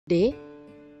Today,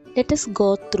 let us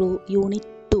go through Unit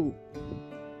 2,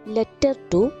 Letter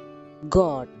to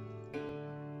God.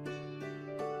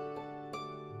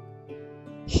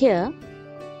 Here,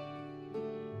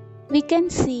 we can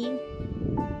see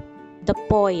the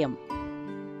poem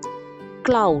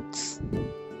Clouds.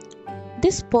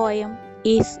 This poem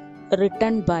is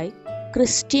written by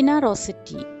Christina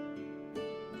Rossetti.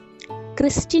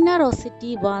 Christina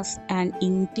Rossetti was an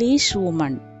English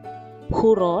woman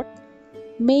who wrote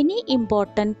many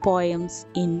important poems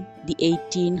in the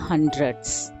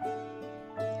 1800s.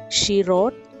 She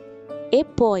wrote a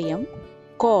poem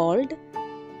called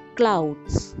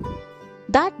Clouds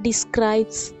that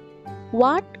describes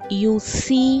what you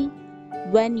see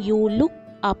when you look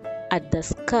up at the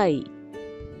sky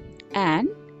and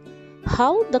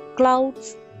how the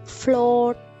clouds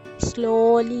float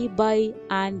slowly by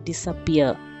and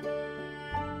disappear.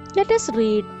 Let us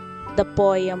read the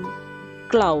poem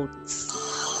Clouds.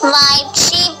 White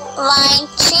sheep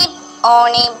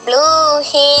on a blue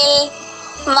hill.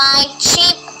 White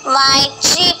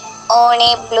sheep on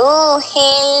a blue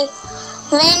hill.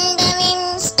 When the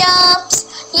wind stops,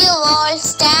 you all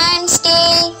stand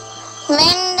still.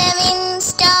 When the wind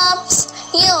stops,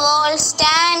 you all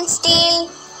stand still.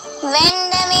 When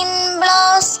the wind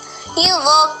blows, you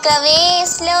walk away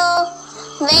slow.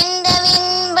 When the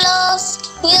wind blows,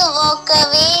 you walk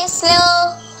away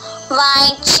slow.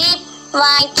 White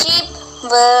sheep,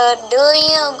 where do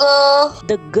you go?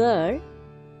 The girl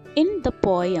in the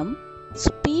poem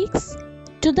speaks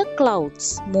to the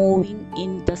clouds moving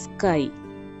in the sky.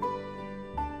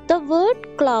 The word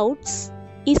clouds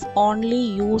is only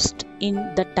used in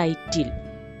the title.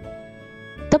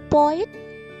 The poet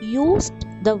used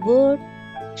the word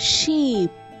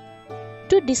sheep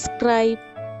to describe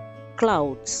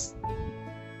clouds.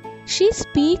 She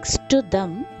speaks to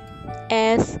them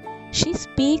as she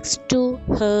speaks to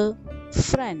her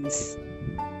friends.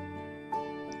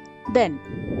 Then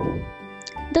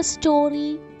the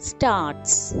story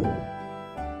starts.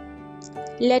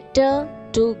 Letter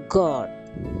to God.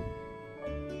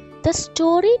 The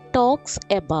story talks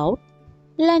about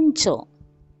Lencho,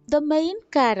 the main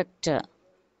character,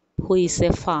 who is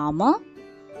a farmer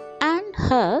and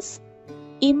has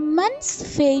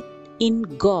immense faith in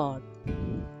God.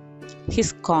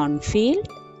 His cornfield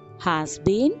has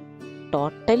been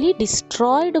totally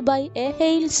destroyed by a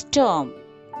hailstorm,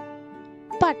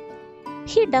 but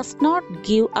he does not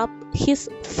give up his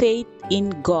faith in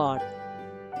God.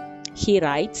 He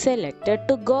writes a letter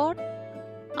to God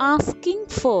asking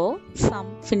for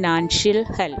some financial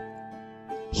help.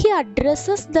 He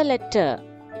addresses the letter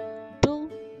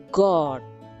to God.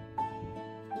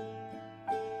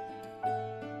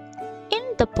 In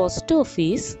the post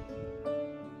office,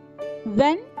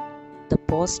 when the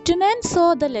postman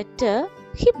saw the letter,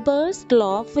 he burst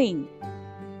laughing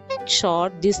and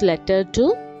showed this letter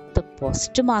to the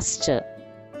postmaster.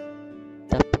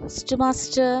 The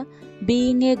postmaster,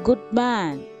 being a good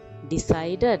man,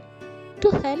 decided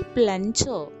to help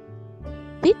Lencho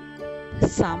with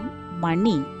some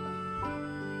money.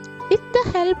 With the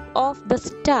help of the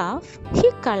staff, he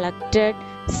collected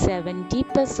 70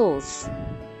 pesos.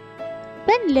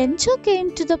 When Lencho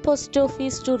came to the post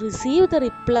office to receive the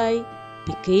reply,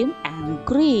 became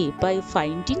angry by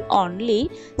finding only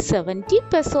 70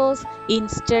 pesos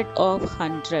instead of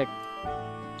 100.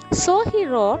 So he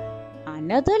wrote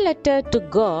another letter to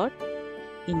God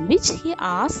in which he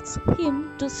asks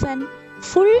him to send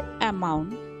full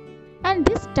amount, and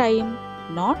this time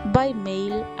not by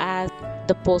mail, as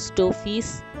the post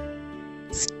office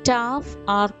staff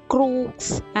are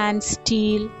crooks and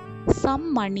steal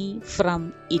some money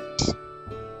from it.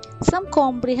 Some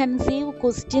comprehensive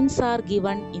questions are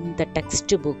given in the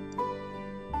textbook.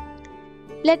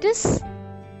 Let us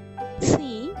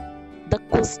see the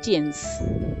questions.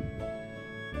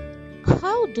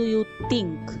 How do you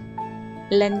think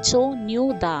Lencho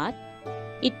knew that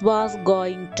it was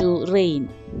going to rain?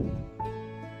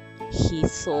 He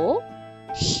saw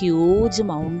huge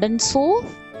mountains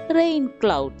of rain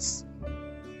clouds.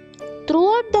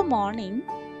 Throughout the morning,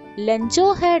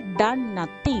 Lencho had done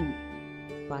nothing.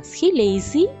 Was he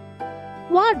lazy?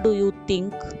 What do you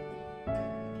think?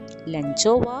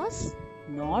 Lencho was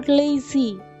not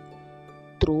lazy.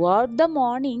 Throughout the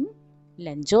morning,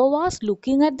 Lencho was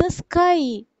looking at the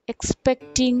sky,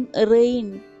 expecting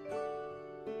rain.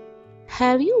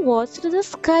 Have you watched the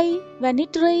sky when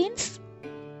it rains?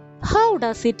 How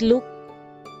does it look?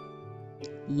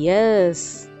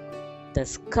 Yes, the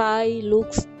sky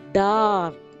looks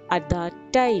dark at that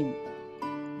time.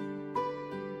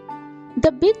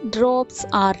 The big drops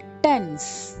are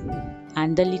tens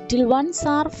and the little ones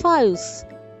are fives.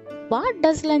 What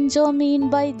does Lenjo mean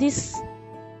by this?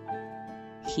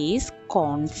 He is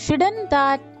confident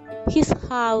that his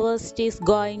harvest is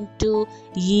going to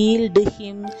yield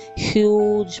him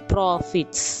huge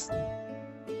profits.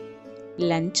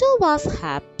 Lenjo was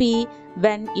happy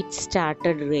when it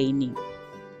started raining.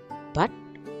 But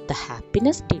the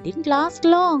happiness didn't last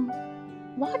long.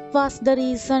 What was the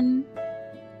reason?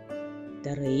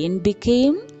 The rain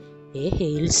became a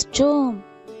hailstorm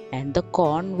and the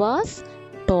corn was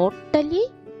totally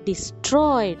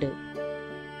destroyed.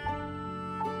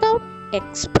 Without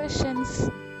expressions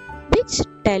which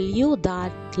tell you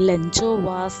that Lenjo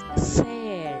was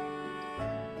sad.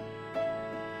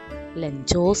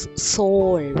 Lenjo's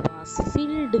soul was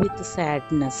filled with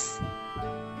sadness.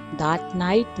 That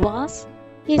night was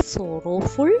a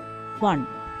sorrowful one.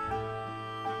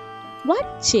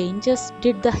 What changes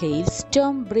did the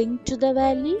hailstorm bring to the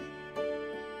valley?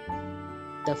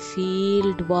 The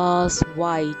field was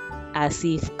white as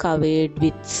if covered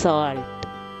with salt.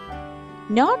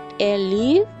 Not a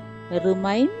leaf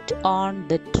remained on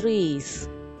the trees.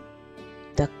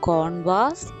 The corn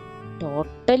was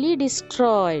totally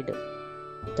destroyed.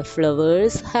 The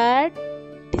flowers had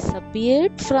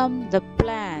disappeared from the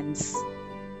plants.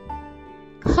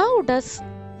 How does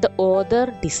the author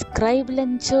describe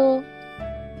Lenjo?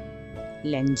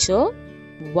 Lenjo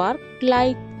worked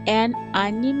like an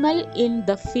animal in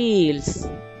the fields.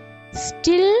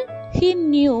 Still, he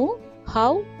knew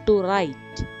how to write.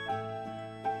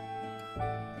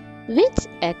 Which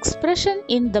expression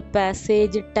in the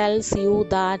passage tells you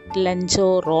that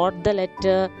Lenjo wrote the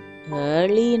letter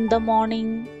early in the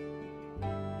morning?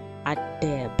 At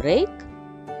daybreak,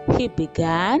 he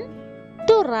began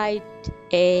to write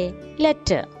a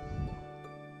letter.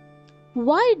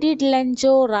 Why did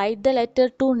Lenjo write the letter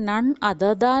to none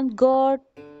other than God?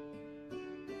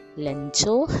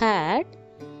 Lenjo had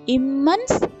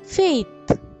immense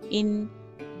faith in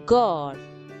God.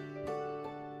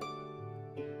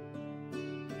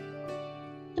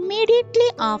 Immediately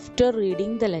after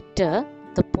reading the letter,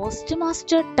 the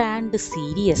postmaster turned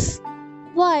serious.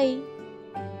 Why?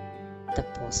 The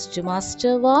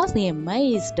postmaster was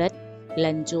amazed at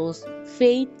Lenjo's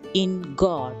faith in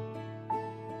God.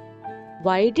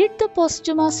 Why did the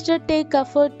postmaster take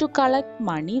effort to collect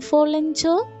money for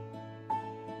Lenjo?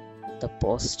 The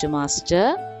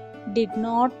postmaster did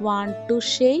not want to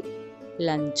shake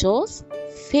Lenjo's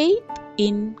faith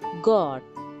in God.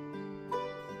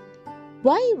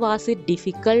 Why was it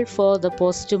difficult for the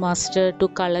postmaster to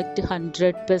collect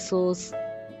 100 pesos?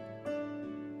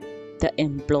 The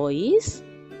employees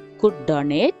could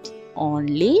donate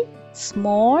only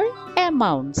small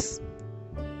amounts.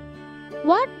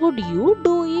 What would you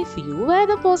do if you were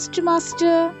the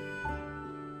postmaster?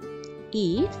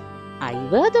 If I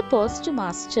were the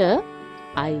postmaster,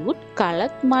 I would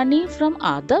collect money from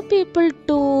other people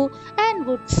too and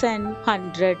would send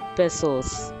 100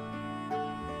 pesos.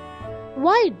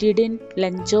 Why didn't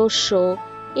Lenjo show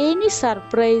any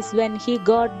surprise when he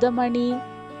got the money?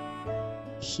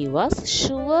 He was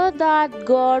sure that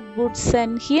God would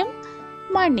send him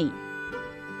money.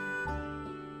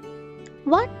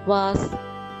 What was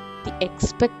the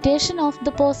expectation of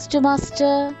the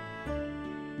postmaster?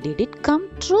 Did it come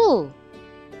true?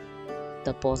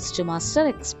 The postmaster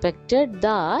expected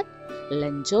that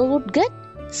Lenjo would get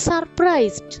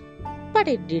surprised, but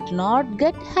it did not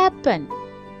happen.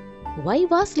 Why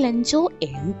was Lenjo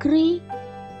angry?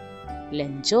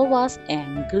 Lenjo was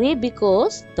angry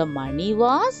because the money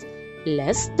was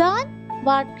less than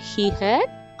what he had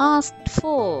asked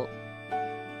for.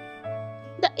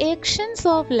 The actions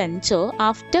of Lenjo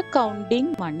after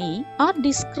counting money are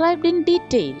described in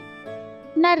detail.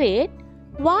 Narrate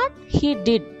what he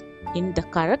did in the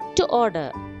correct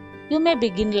order. You may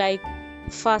begin like,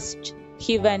 first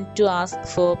he went to ask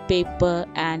for paper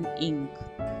and ink.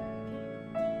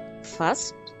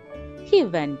 First, he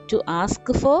went to ask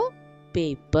for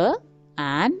paper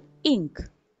and ink.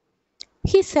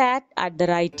 He sat at the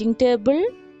writing table.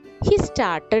 He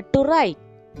started to write.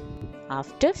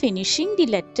 After finishing the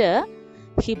letter,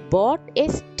 he bought a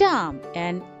stamp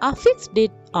and affixed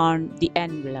it on the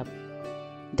envelope.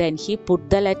 Then he put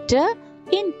the letter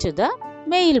into the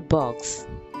mailbox.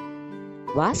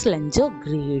 Was Lenjo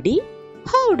greedy?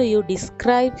 How do you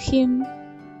describe him?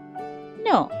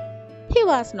 No, he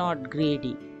was not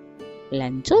greedy.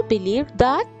 Lenjo believed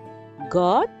that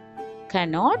God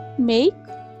cannot make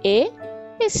a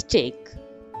mistake.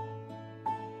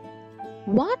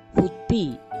 What would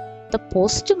be the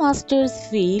postmaster's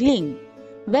feeling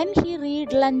when he read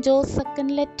Lenjo's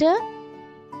second letter?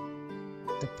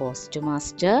 The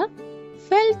postmaster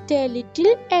felt a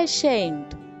little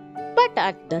ashamed, but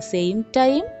at the same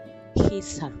time he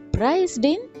surprised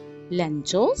in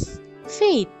Lenjo's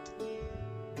faith.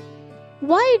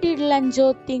 Why did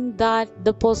Lenjo think that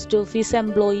the post office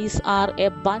employees are a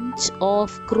bunch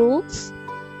of crooks?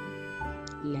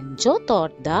 Lenjo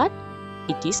thought that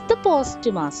it is the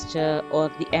postmaster or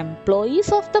the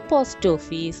employees of the post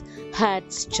office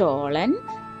had stolen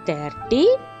 30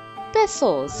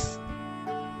 pesos.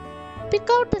 Pick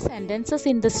out the sentences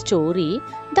in the story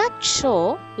that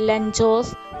show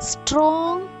Lenjo's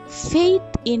strong faith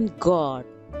in God.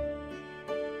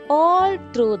 All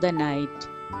through the night,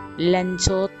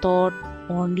 Lenjo thought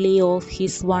only of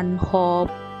his one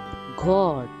hope,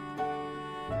 God.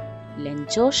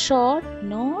 Lenjo showed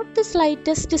not the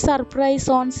slightest surprise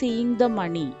on seeing the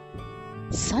money.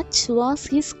 Such was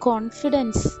his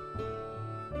confidence.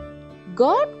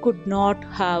 God could not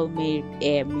have made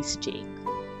a mistake.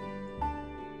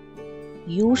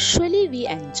 Usually we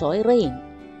enjoy rain.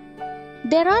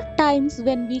 There are times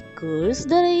when we curse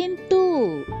the rain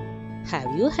too.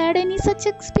 Have you had any such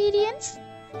experience?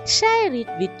 Share it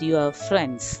with your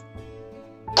friends.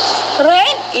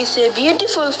 Rain is a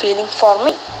beautiful feeling for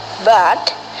me,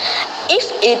 but if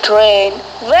it rains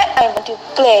when I want to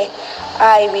play,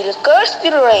 I will curse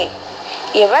the rain.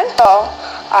 Even though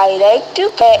I like to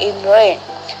play in rain,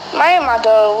 my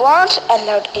mother won't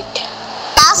allow it.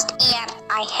 Last year,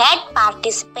 I had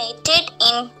participated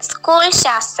in school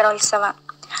Shastrotsavam.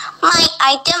 My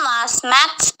item was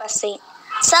Maths Puzzle.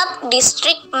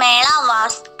 Sub-district Mela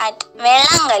was at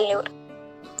Velangallur.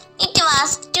 It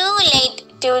was too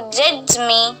late to judge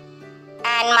me,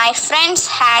 and my friends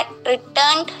had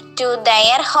returned to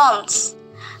their homes.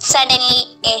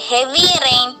 Suddenly, a heavy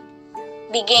rain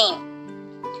began.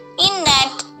 In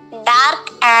that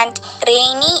dark and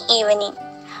rainy evening,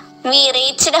 we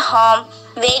reached home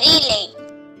very late.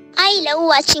 I love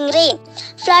watching rain.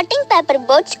 Floating paper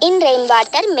boats in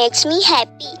rainwater makes me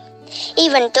happy.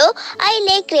 Even though I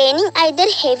like raining, either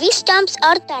heavy storms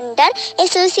or thunder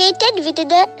associated with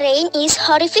the rain is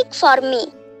horrific for me.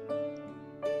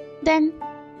 Then,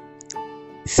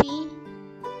 see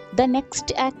the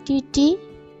next activity.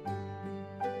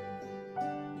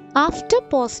 After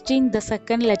posting the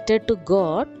second letter to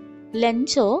God,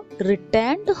 Lenjo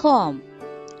returned home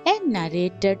and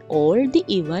narrated all the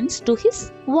events to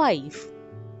his wife.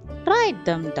 Write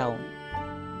them down.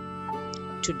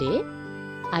 Today,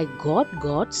 I got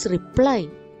God's reply.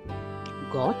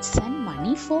 God sent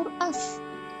money for us.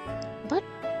 But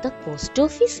the post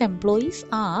office employees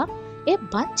are a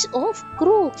bunch of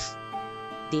crooks.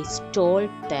 They stole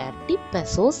 30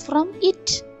 pesos from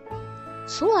it.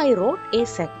 So I wrote a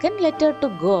second letter to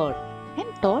God and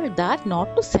told that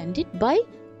not to send it by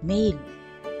mail.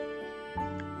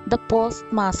 The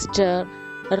postmaster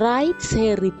writes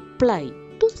a reply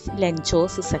to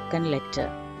Lenjo's second letter.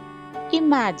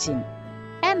 Imagine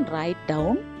and write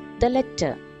down the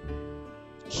letter.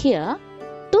 Here,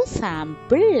 2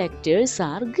 sample letters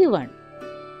are given.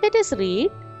 Let us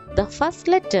read the first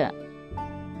letter.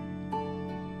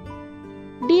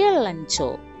 Dear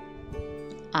Lenjo,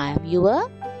 I am your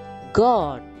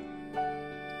God.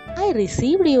 I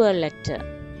received your letter.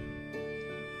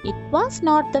 It was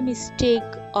not the mistake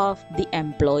of the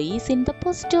employees in the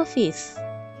post office.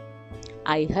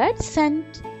 I had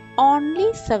sent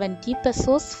only 70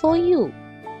 pesos for you.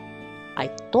 I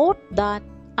thought that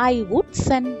I would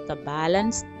send the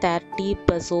balance 30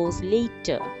 pesos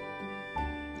later.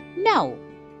 Now,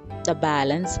 the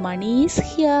balance money is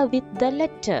here with the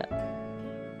letter.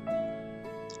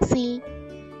 See,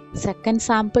 second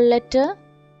sample letter.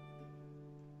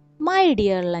 My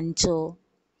dear Lenjo,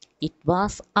 it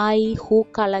was I who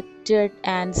collected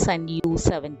and sent you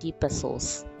 70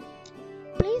 pesos.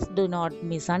 Please do not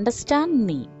misunderstand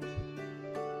me.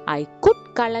 I could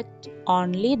collect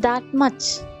only that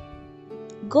much.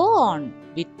 Go on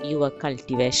with your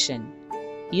cultivation.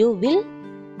 You will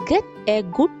get a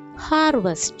good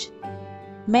harvest.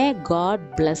 May God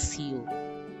bless you.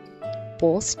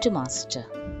 Postmaster.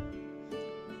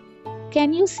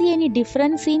 Can you see any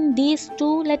difference in these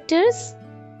 2 letters?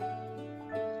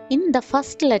 In the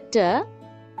first letter,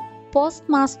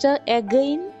 postmaster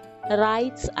again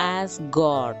writes as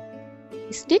God.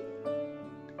 Is it?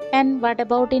 And what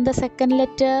about in the second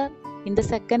letter? In the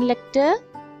second letter,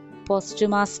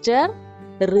 postmaster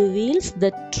reveals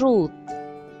the truth.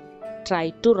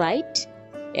 Try to write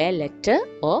a letter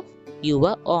of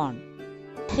your own.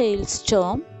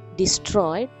 Hailstorm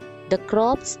destroyed the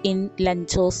crops in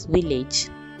Lenjo's village.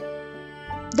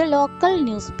 The local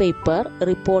newspaper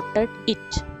reported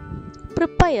it.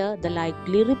 Prepare the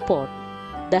likely report.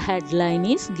 The headline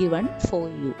is given for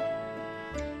you.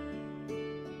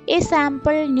 A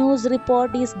sample news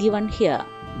report is given here.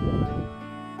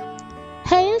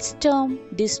 Hailstorm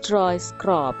destroys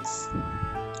crops.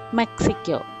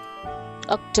 Mexico,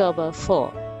 October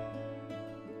 4.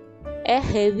 A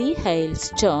heavy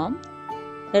hailstorm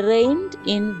rained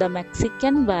in the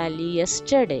Mexican Valley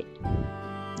yesterday.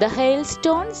 The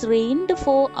hailstones rained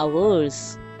for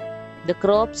hours. The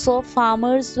crops of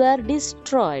farmers were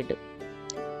destroyed.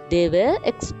 They were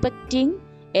expecting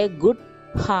a good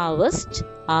harvest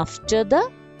after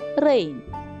the rain.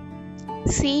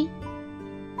 See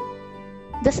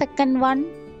the second one.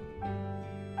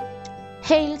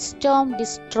 Hailstorm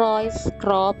destroys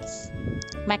crops.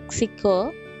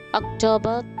 Mexico,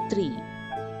 October 3.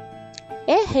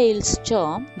 A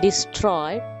hailstorm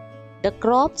destroyed the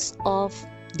crops of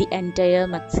the entire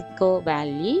Mexico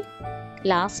Valley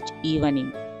last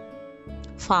evening.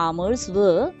 Farmers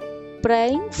were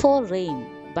praying for rain,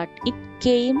 but it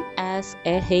came as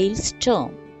a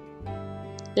hailstorm.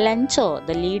 Lancho,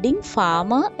 the leading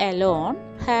farmer alone,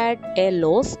 had a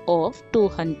loss of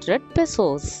 200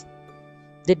 pesos.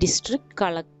 The district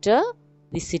collector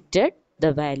visited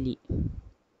the valley.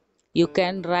 You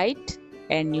can write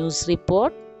a news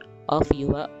report of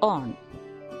your own.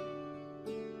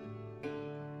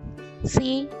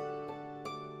 See,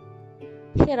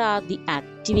 here are the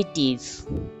activities.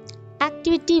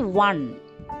 Activity 1.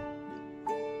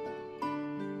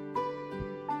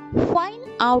 Find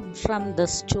out from the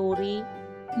story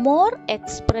more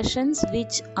expressions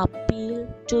which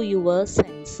appeal to your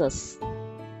senses.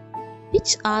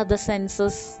 Which are the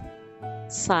senses?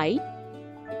 Sight,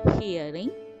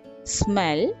 hearing,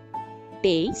 smell,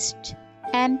 taste,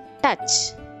 and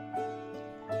touch.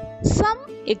 Some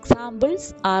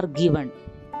examples are given.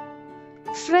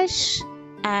 Fresh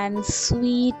and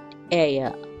sweet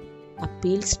air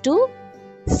appeals to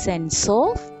sense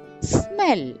of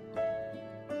smell.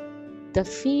 The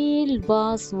field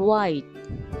was white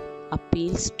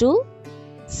appeals to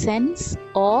sense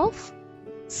of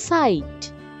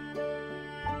sight.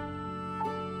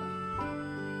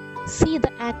 See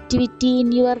the activity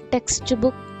in your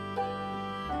textbook.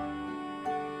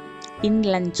 In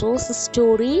Lancho's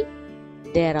story,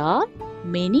 there are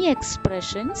many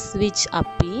expressions which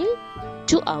appeal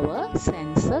to our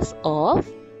senses of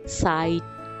sight,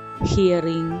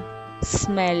 hearing,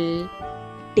 smell,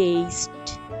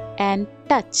 taste, and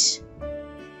touch.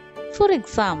 For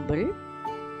example,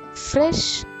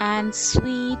 fresh and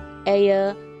sweet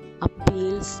air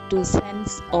appeals to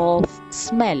sense of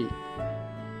smell.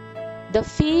 The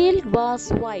field was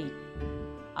white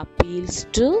appeals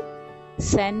to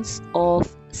sense of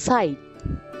sight.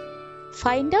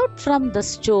 Find out from the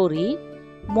story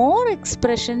more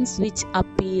expressions which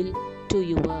appeal to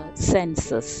your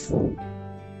senses.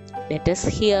 Let us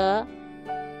hear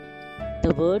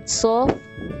the words of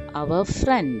our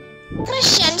friend.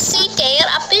 Fresh and sweet air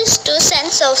appeals to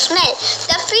sense of smell.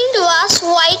 The field was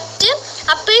white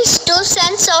appeals to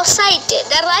sense of sight.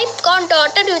 The ripe corn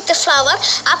dotted with flower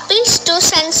appeals to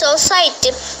sense of sight.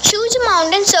 Huge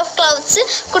mountains of clouds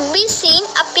could be seen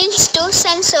appeals to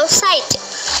sense of sight.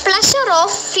 Pleasure of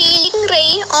feeling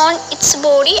rain on its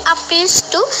body appeals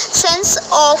to sense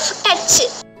of touch.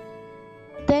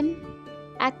 Then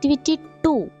activity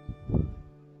 2.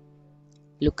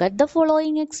 Look at the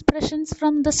following expressions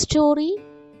from the story.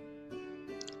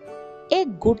 A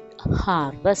good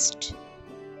harvest.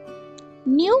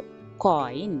 New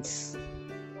coins.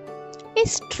 A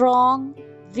strong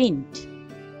wind.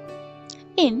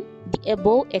 In the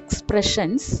above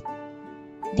expressions,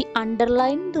 the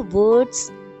underlined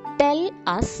words tell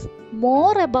us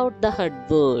more about the head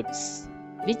words.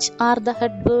 Which are the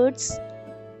head words?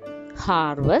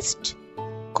 Harvest,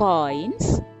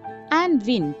 coins, and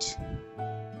wind.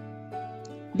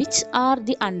 Which are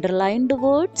the underlined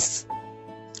words?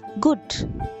 Good,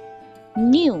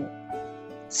 new,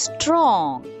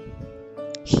 strong.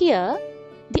 Here,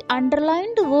 the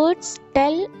underlined words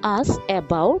tell us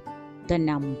about the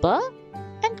number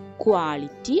and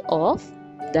quality of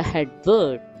the head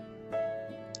word.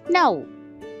 Now,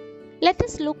 let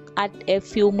us look at a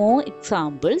few more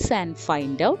examples and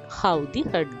find out how the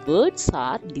head words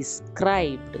are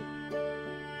described.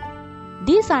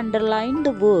 These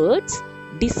underlined words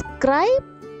describe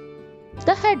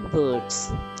the head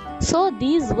words. So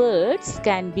these words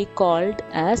can be called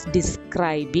as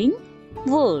describing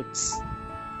words.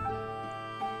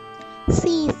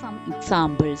 See some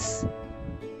examples.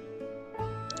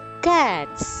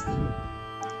 Cats.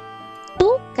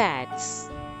 2 cats.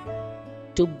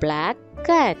 2 black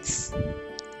cats.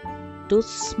 2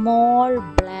 small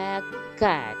black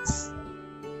cats.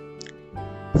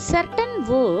 Certain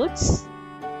words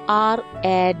are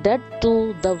added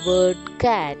to the word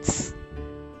cats.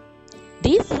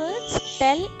 These words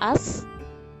tell us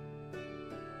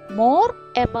more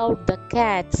about the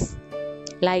cats,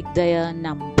 like their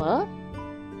number,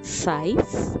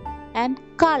 size, and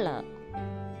color.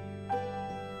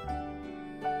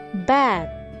 Bag.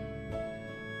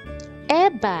 A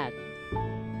bag.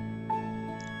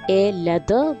 A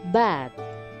leather bag.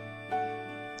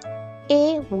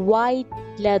 A white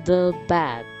leather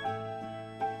bag.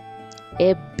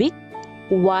 A big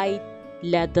white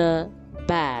leather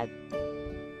bag.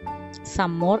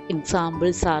 Some more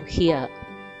examples are here.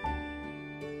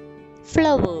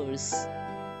 Flowers.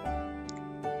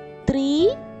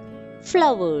 3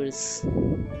 flowers.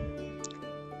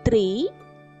 3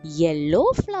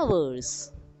 yellow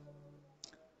flowers.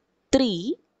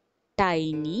 3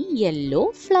 tiny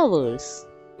yellow flowers.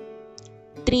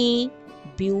 3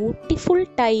 beautiful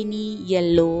tiny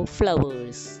yellow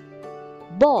flowers.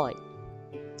 Boy.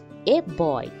 A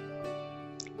boy.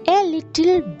 A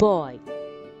little boy.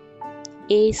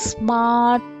 A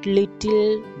smart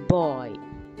little boy.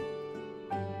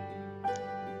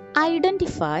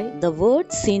 Identify the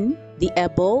words in the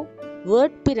above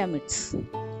word pyramids,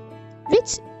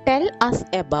 which tell us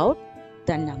about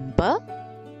the number,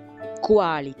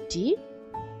 quality,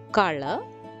 color,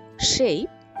 shape,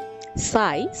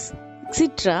 size,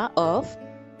 etc. of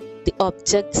the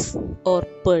objects or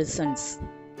persons.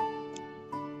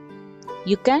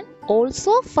 You can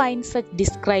also find such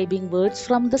describing words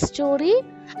from the story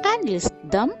and list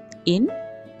them in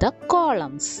the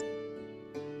columns.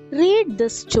 Read the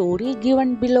story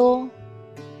given below.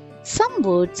 Some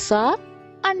words are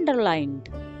underlined.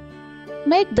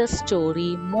 Make the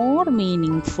story more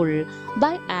meaningful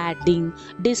by adding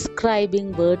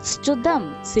describing words to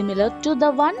them, similar to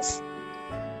the ones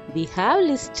we have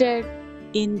listed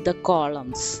in the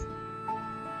columns.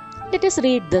 Let us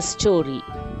read the story.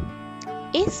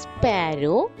 A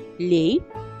sparrow laid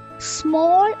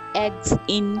small eggs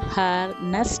in her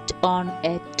nest on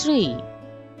a tree.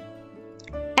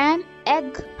 An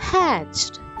egg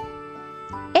hatched.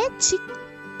 A chick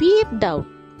peeped out.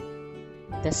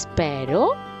 The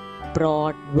sparrow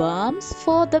brought worms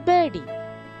for the birdie.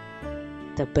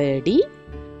 The birdie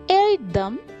ate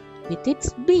them with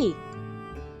its beak.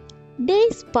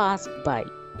 Days passed by.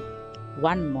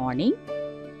 One morning,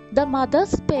 the mother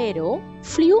sparrow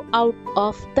flew out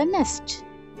of the nest.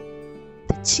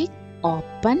 The chick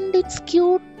opened its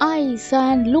cute eyes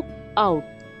and looked out.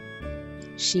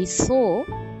 She saw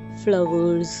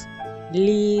flowers,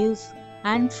 leaves,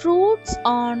 and fruits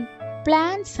on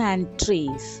plants and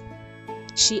trees.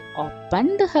 She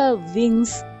opened her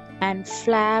wings and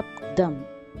flapped them.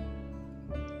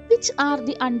 Which are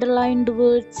the underlined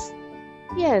words?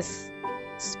 Yes,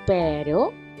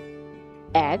 sparrow,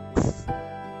 eggs,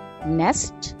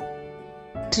 nest,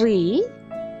 tree,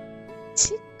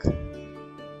 chick,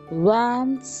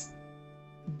 worms,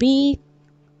 beak,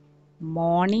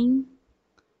 morning,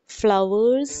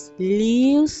 flowers,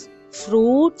 leaves,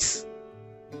 fruits,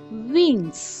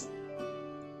 wings.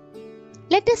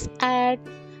 Let us add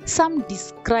some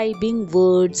describing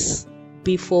words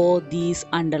before these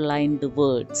underlined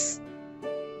words.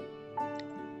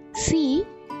 See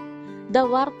the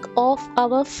work of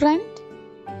our friend.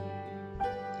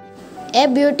 A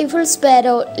beautiful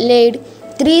sparrow laid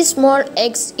 3 small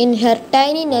eggs in her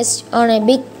tiny nest on a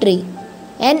big tree.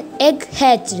 An egg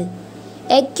hatched.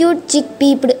 A cute chick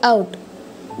peeped out.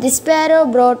 The sparrow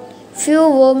brought few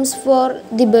worms for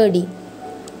the birdie.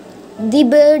 The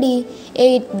birdie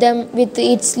ate them with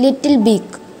its little beak.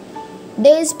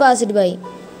 Days passed by.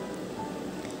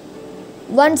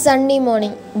 One Sunday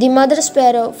morning, the mother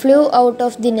sparrow flew out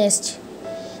of the nest.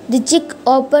 The chick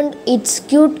opened its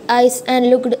cute eyes and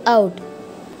looked out.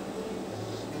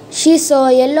 She saw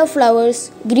yellow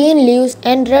flowers, green leaves,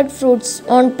 and red fruits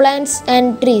on plants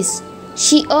and trees.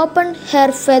 She opened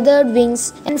her feathered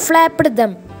wings and flapped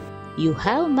them. You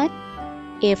have met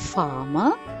a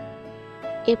farmer,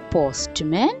 a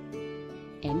postman,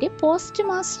 and a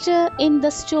postmaster in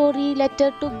the story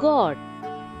Letter to God.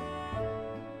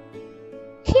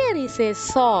 Here is a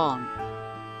song.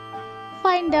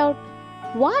 Find out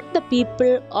what the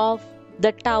people of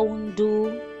the town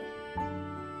do.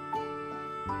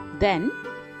 Then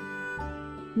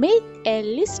make a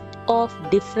list of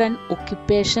different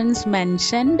occupations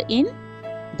mentioned in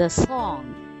the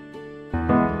song.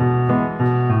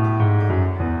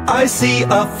 I see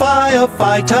a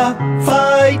firefighter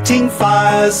fighting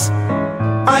fires.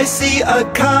 I see a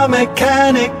car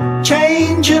mechanic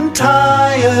changing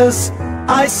tires.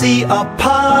 I see a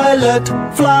pilot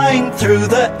flying through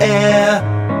the air.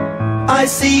 I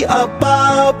see a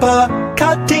barber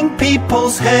cutting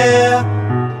people's hair.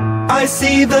 I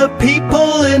see the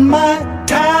people in my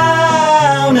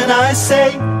town and I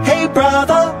say, hey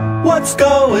brother, what's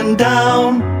going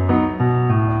down?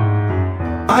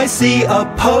 I see a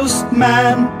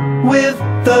postman with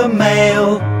the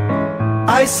mail.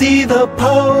 I see the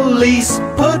police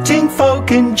putting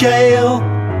folk in jail.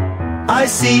 I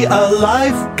see a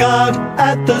lifeguard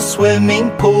at the swimming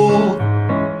pool.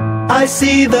 I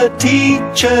see the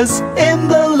teachers in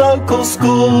the local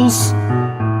schools.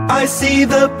 I see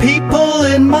the people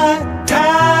in my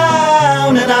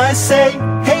town, and I say,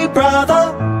 hey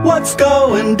brother, what's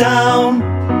going down?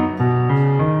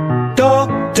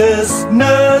 Doctors,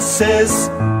 nurses,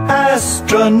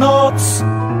 astronauts,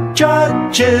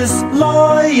 judges,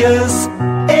 lawyers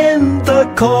in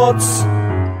the courts.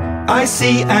 I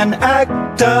see an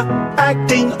actor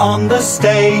acting on the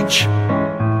stage.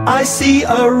 I see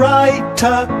a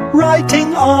writer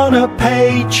writing on a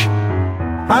page.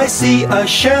 I see a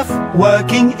chef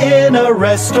working in a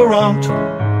restaurant,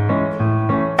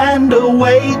 and a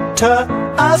waiter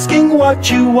asking what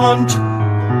you want.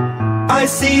 I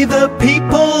see the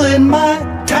people in my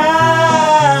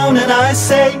town, and I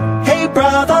say, hey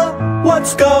brother,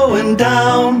 what's going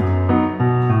down?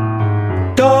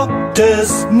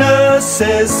 Doctors,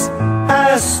 nurses,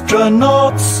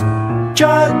 astronauts,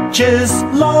 judges,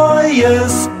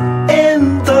 lawyers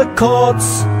in the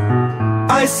courts.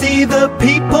 I see the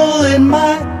people in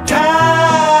my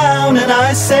town, and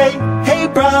I say, hey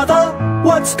brother,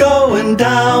 what's going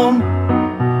down?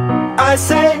 I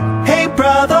say, hey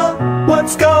brother,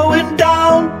 what's going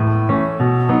down?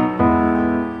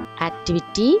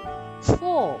 Activity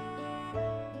 4.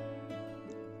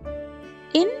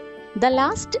 In the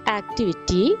last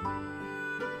activity,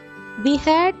 we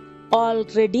had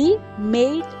already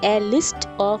made a list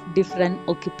of different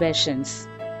occupations.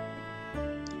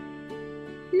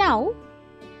 Now,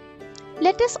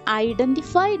 let us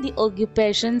identify the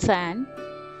occupations and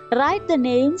write the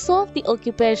names of the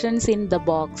occupations in the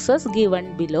boxes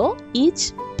given below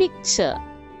each picture.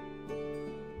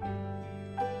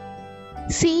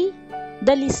 See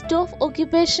the list of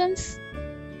occupations: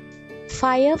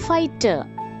 firefighter,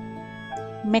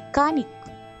 mechanic,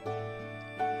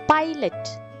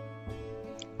 pilot,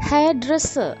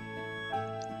 hairdresser,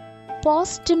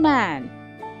 postman,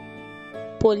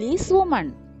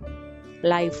 policewoman,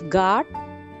 lifeguard,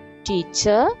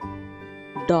 teacher,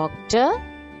 doctor,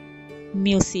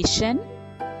 musician,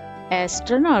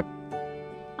 astronaut,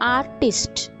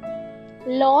 artist,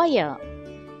 lawyer,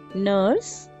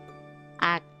 nurse,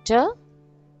 actor,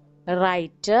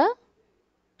 writer,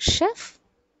 chef,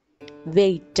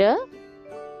 waiter,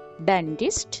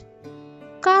 dentist,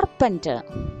 carpenter.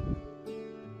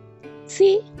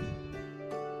 See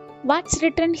what's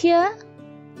written here?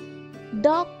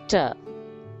 Doctor.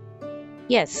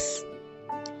 Yes,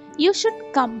 you should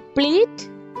complete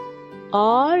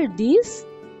all these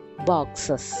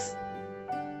boxes.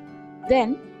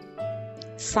 Then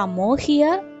some more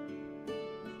here.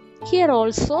 Here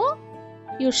also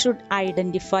you should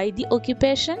identify the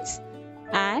occupations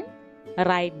and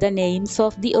write the names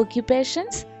of the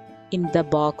occupations in the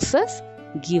boxes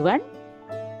given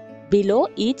below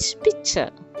each picture.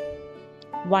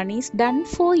 One is done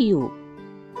for you.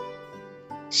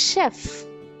 Chef.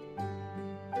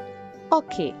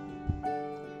 Okay.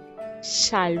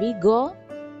 Shall we go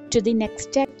to the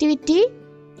next activity?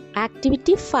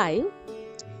 Activity 5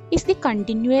 is the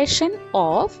continuation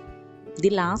of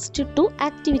the last two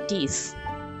activities.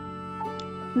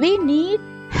 We need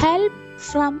help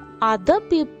from other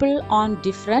people on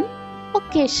different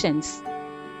occasions.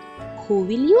 Who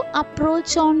will you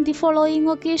approach on the following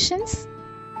occasions?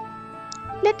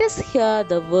 Let us hear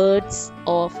the words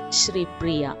of Shri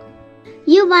Priya.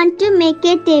 You want to make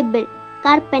a table,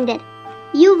 carpenter.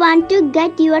 You want to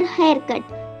get your hair cut,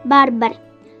 barber.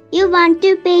 You want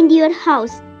to paint your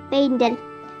house, painter.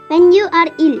 When you are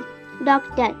ill,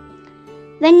 doctor.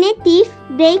 When a thief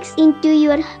breaks into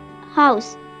your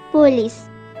house, police.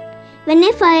 When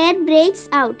a fire breaks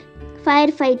out,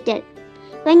 firefighter.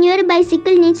 When your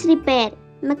bicycle needs repair,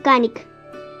 mechanic.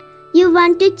 You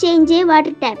want to change a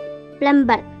water tap,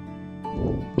 plumber.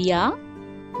 We are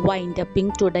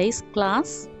wind-upping today's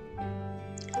class.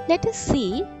 Let us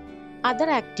see other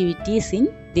activities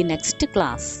in the next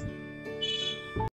class.